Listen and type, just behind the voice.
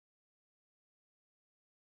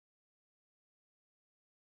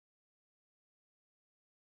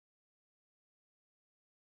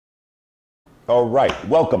All right,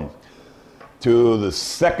 welcome to the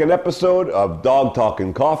second episode of Dog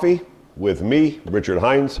Talking Coffee with me, Richard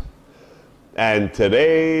Heinz. And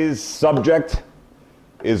today's subject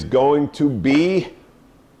is going to be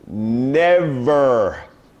never,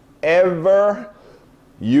 ever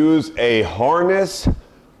use a harness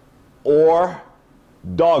or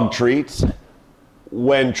dog treats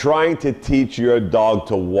when trying to teach your dog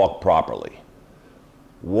to walk properly.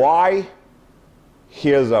 Why?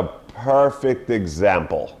 Here's a perfect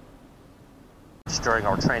example. During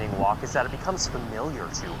our training walk is that it becomes familiar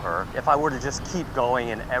to her. If I were to just keep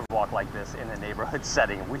going and ever walk like this in a neighborhood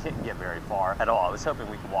setting, we didn't get very far at all. I was hoping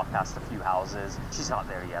we could walk past a few houses. She's not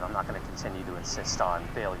there yet. I'm not going to continue to insist on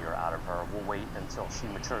failure out of her. We'll wait until she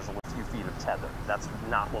matures with a few feet of tether. That's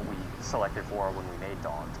not what we selected for her when we made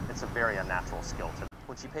dogs. It's a very unnatural skill to them.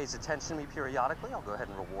 When she pays attention to me periodically, I'll go ahead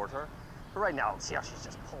and reward her. But right now, see how she's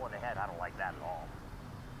just pulling ahead? I don't like that at all.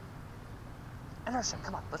 Inertia,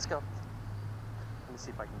 come on, let's go. Let me see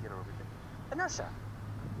if I can get her over here. Inertia.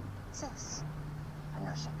 Sis.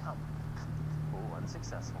 Inertia, come. Oh,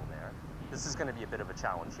 unsuccessful there. This is going to be a bit of a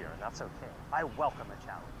challenge here, and that's okay. I welcome a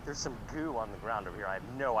challenge. There's some goo on the ground over here. I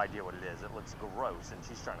have no idea what it is. It looks gross, and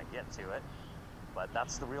she's trying to get to it. But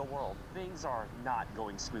that's the real world. Things are not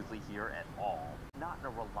going smoothly here at all. Not in a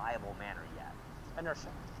reliable manner yet. Inertia.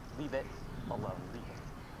 Leave it alone. Leave it.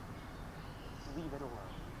 Leave it alone.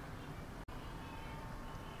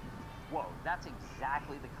 Whoa, that's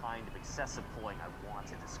exactly the kind of excessive pulling I want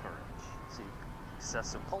to discourage. See,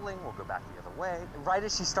 excessive pulling, we'll go back the other way. And right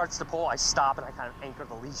as she starts to pull, I stop and I kind of anchor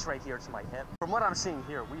the leash right here to my hip. From what I'm seeing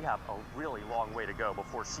here, we have a really long way to go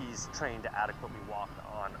before she's trained to adequately walk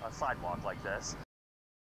on a sidewalk like this.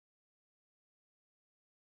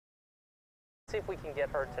 See if we can get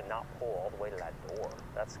her to not pull all the way to that door.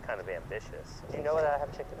 That's kind of ambitious. Do you know that I have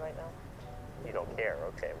a chicken right now? You don't care,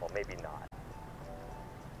 okay, well maybe not.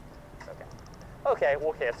 Okay,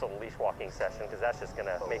 we'll cancel the leash walking session because that's just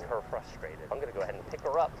gonna make her frustrated. I'm gonna go ahead and pick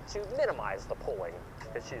her up to minimize the pulling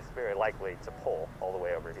because she's very likely to pull all the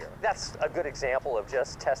way over here. That's a good example of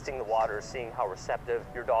just testing the waters, seeing how receptive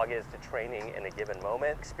your dog is to training in a given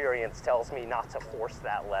moment. Experience tells me not to force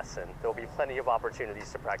that lesson. There'll be plenty of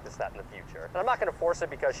opportunities to practice that in the future. And I'm not gonna force it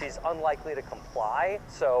because she's unlikely to comply,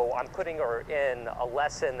 so I'm putting her in a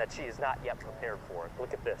lesson that she is not yet prepared for.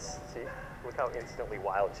 Look at this, see? Look how instantly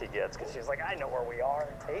wild she gets because she's like, I know where we are.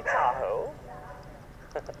 Hey, Tahoe.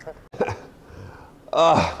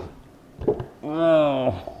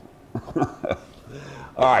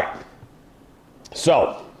 All right.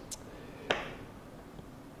 So,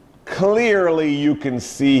 clearly you can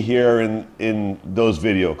see here in those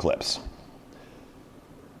video clips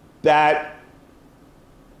that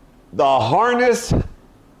the harness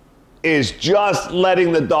is just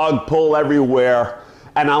letting the dog pull everywhere.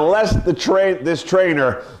 And unless this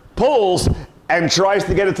trainer pulls and tries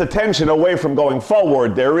to get its attention away from going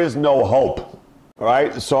forward, there is no hope, all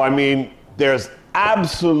right? So, I mean, there's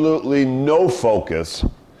absolutely no focus.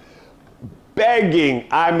 Begging,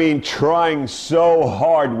 I mean, trying so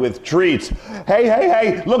hard with treats.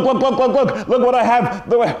 Hey, look what I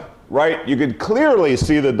have, right? You could clearly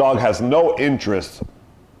see the dog has no interest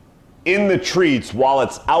in the treats while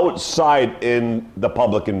it's outside in the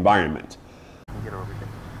public environment. Get her over here.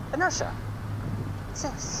 Inertia.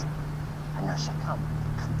 Sis. Inertia, come.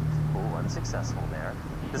 Oh, unsuccessful there.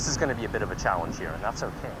 This is going to be a bit of a challenge here, and that's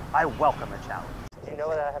okay. I welcome a challenge. Do you know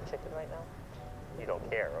that I have a chicken right now? You don't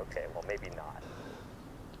care. Okay, well, maybe not.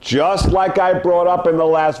 Just like I brought up in the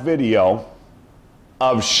last video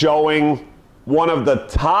of showing one of the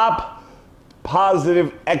top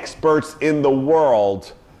positive experts in the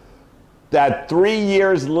world that 3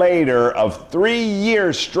 years later of 3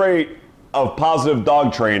 years straight of positive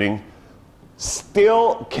dog training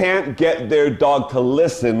still can't get their dog to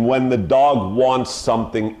listen when the dog wants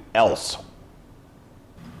something else.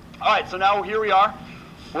 All right, so now here we are.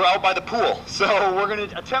 We're out by the pool. So we're going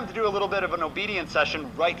to attempt to do a little bit of an obedience session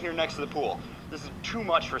right here next to the pool. This is too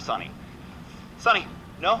much for Sunny. Sunny,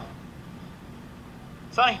 no?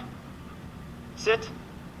 Sunny, sit.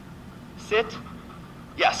 Sit.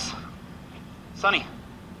 Yes. Sunny,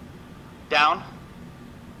 down.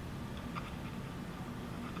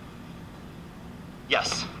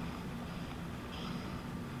 Yes.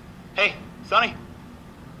 Hey, Sunny.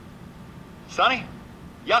 Sunny,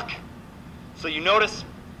 yuck. So you notice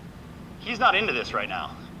he's not into this right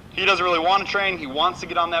now. He doesn't really want to train. He wants to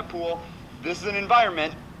get on that pool. This is an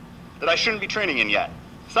environment that I shouldn't be training in yet.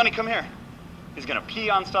 Sunny, come here. He's gonna pee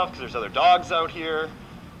on stuff because there's other dogs out here.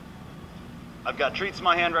 I've got treats in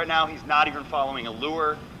my hand right now. He's not even following a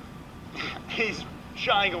lure. He's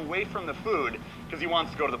shying away from the food because he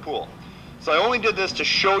wants to go to the pool. So I only did this to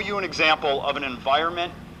show you an example of an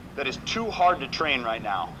environment that is too hard to train right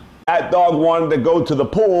now. That dog wanted to go to the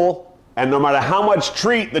pool, and no matter how much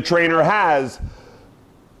treat the trainer has,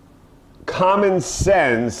 common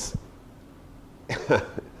sense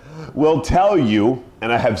will tell you,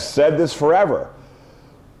 and I have said this forever,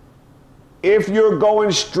 if you're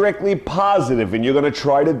going strictly positive and you're going to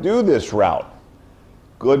try to do this route,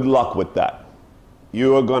 good luck with that.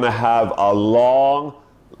 You are going to have a long,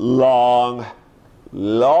 long,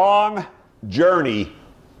 long journey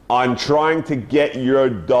on trying to get your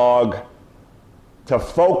dog to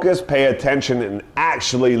focus, pay attention, and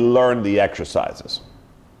actually learn the exercises.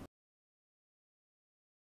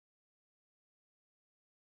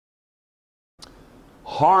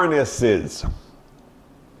 Harnesses.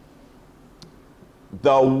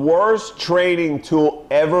 The worst training tool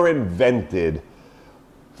ever invented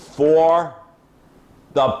for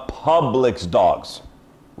the public's dogs,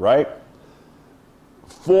 right?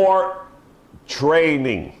 For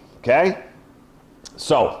training, okay?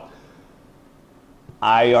 So,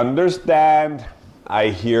 I understand, I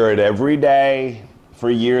hear it every day for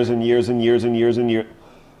years and years and years and years and years.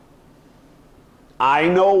 I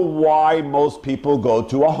know why most people go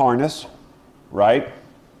to a harness, right?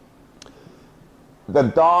 The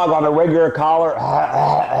dog on a regular collar,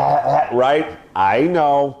 right? I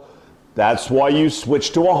know. That's why you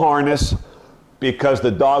switch to a harness, because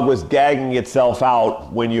the dog was gagging itself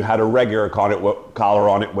out when you had a regular collar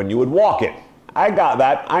on it when you would walk it. I got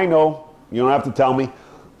that. I know. You don't have to tell me.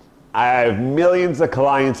 I have millions of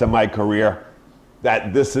clients in my career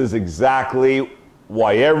that this is exactly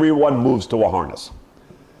why everyone moves to a harness.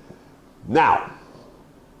 Now,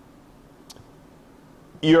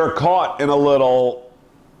 you're caught in a little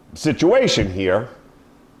situation here.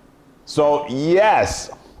 So yes,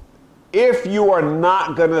 if you are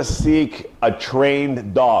not going to seek a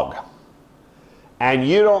trained dog and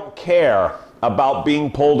you don't care about being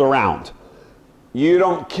pulled around, you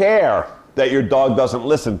don't care that your dog doesn't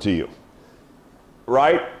listen to you,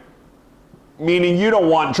 right? Meaning you don't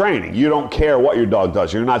want training. You don't care what your dog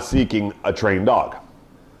does. You're not seeking a trained dog.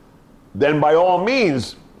 Then by all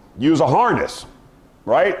means, use a harness,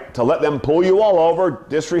 right? To let them pull you all over,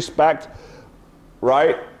 disrespect,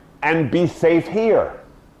 right? And be safe here,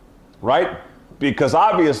 right? Because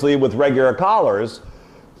obviously with regular collars,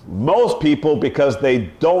 most people, because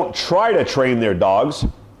they don't try to train their dogs,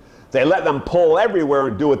 they let them pull everywhere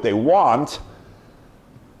and do what they want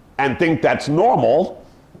and think that's normal,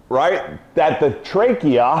 right? That the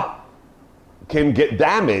trachea can get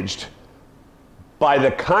damaged by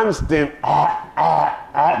the constant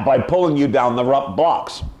by pulling you down the rough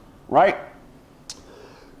blocks, right?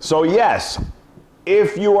 So yes,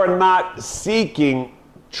 if you are not seeking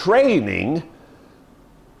training,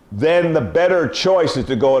 then the better choice is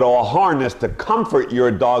to go to a harness to comfort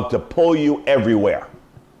your dog to pull you everywhere,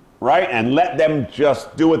 right? And let them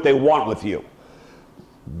just do what they want with you.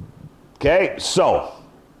 Okay, so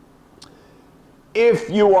if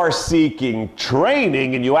you are seeking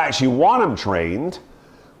training and you actually want them trained,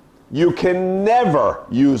 you can never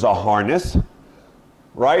use a harness,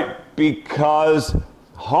 right? Because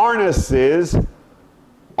harnesses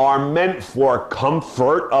are meant for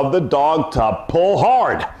comfort of the dog to pull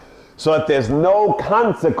hard so that there's no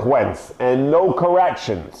consequence and no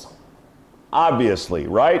corrections. Obviously,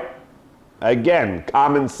 right? Again,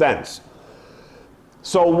 common sense.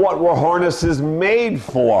 So what were harnesses made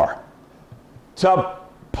for? To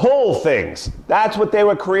pull things. That's what they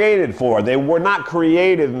were created for. They were not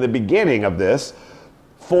created in the beginning of this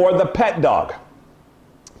for the pet dog.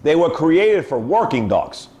 They were created for working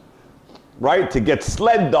dogs, right? To get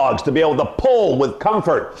sled dogs to be able to pull with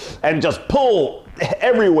comfort and just pull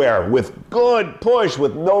everywhere with good push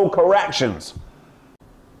with no corrections.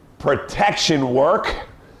 Protection work,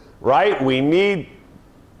 right? We need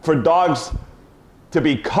for dogs to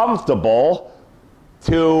be comfortable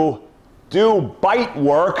to do bite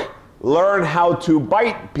work, learn how to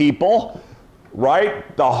bite people,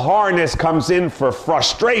 right? The harness comes in for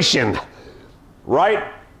frustration,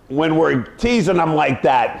 right? When we're teasing them like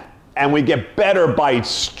that and we get better bites,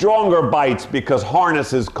 stronger bites, because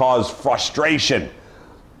harnesses cause frustration.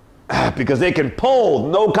 Because they can pull,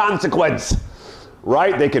 no consequence,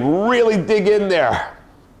 right? They can really dig in there.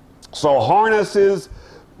 So harnesses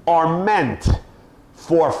are meant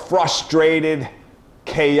for frustrated,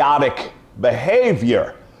 chaotic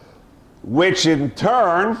behavior, which in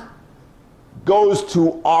turn goes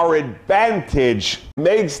to our advantage,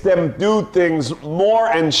 makes them do things more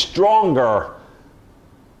and stronger,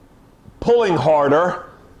 pulling harder,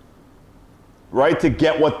 right, to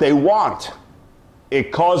get what they want.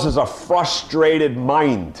 It causes a frustrated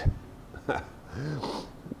mind.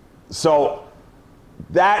 So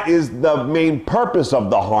that is the main purpose of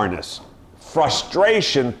the harness.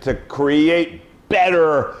 Frustration to create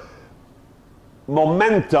better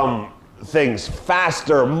momentum things,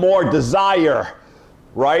 faster, more desire,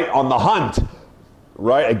 right, on the hunt,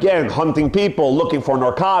 right? Again, hunting people, looking for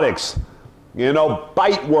narcotics, you know,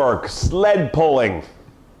 bite work, sled pulling,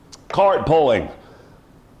 cart pulling,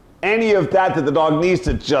 any of that that the dog needs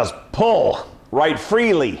to just pull, right,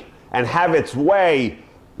 freely and have its way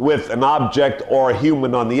with an object or a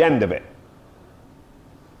human on the end of it.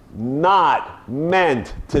 Not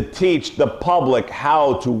meant to teach the public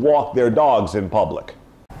how to walk their dogs in public.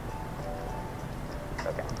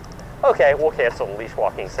 Okay, we'll cancel the leash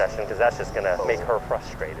walking session because that's just gonna make her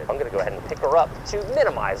frustrated. I'm gonna go ahead and pick her up to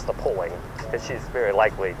minimize the pulling because she's very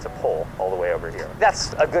likely to pull all the way over here.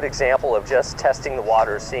 That's a good example of just testing the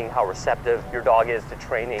waters, seeing how receptive your dog is to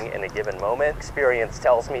training in a given moment. Experience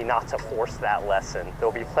tells me not to force that lesson.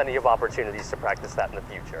 There'll be plenty of opportunities to practice that in the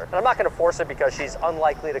future. And I'm not gonna force it because she's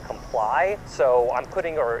unlikely to comply, so I'm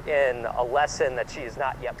putting her in a lesson that she is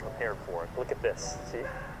not yet prepared for. Look at this, see?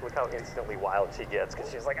 Look how instantly wild she gets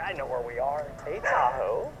because she's like, I know where we are. Hey,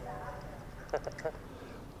 Tahoe.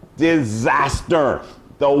 Disaster.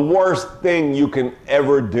 The worst thing you can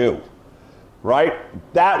ever do, right?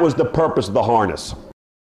 That was the purpose of the harness.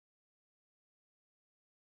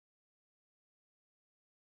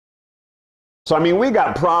 So, I mean, we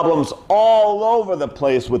got problems all over the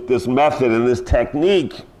place with this method and this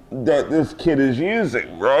technique that this kid is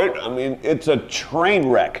using, right? I mean, it's a train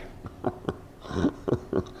wreck.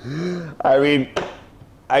 I mean,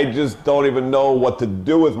 I just don't even know what to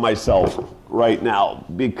do with myself right now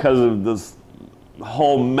because of this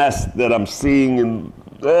whole mess that I'm seeing and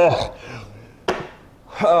good.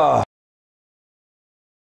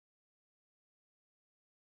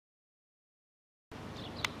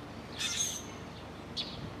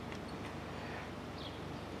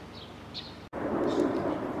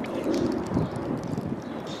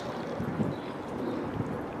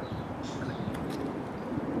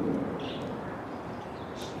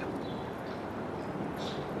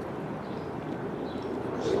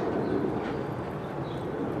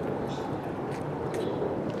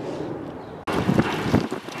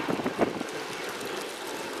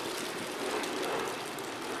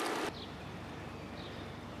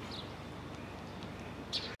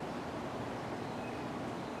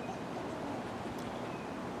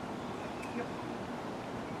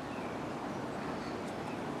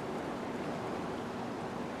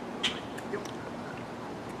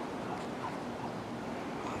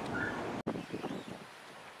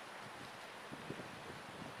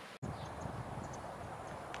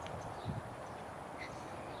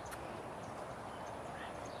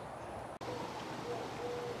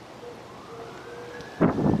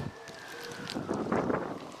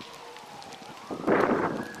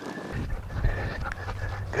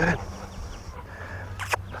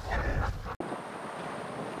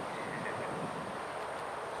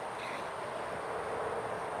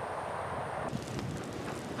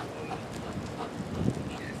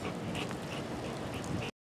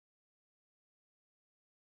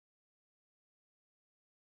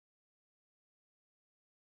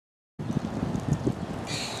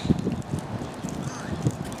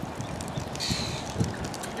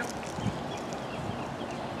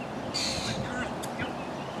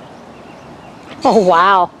 Oh,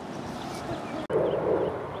 wow.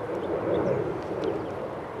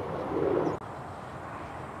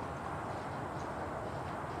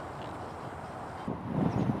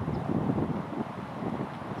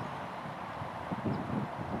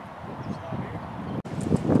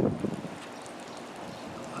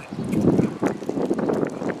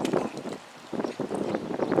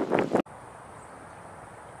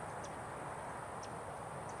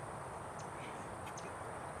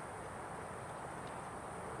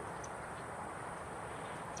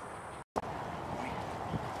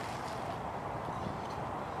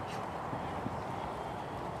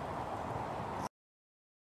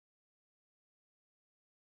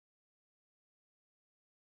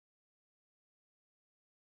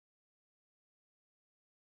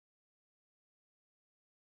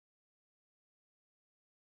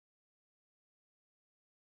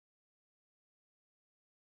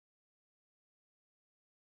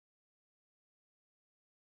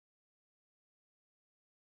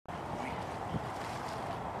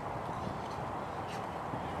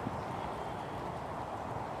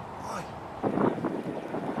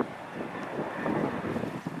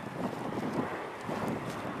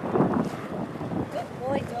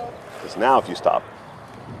 Because now if you stop.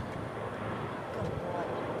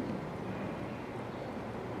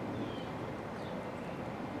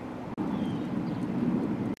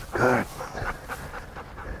 Good.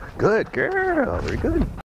 Good girl. Very good.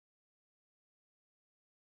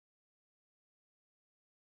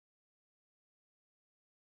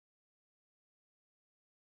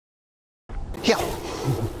 Yeah.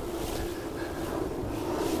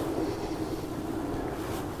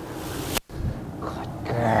 Good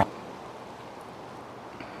girl.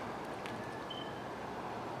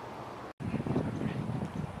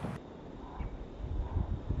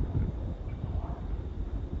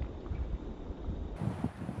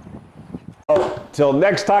 Till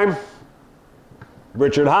next time,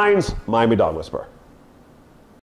 Richard Heinz, Miami Dog Whisperer.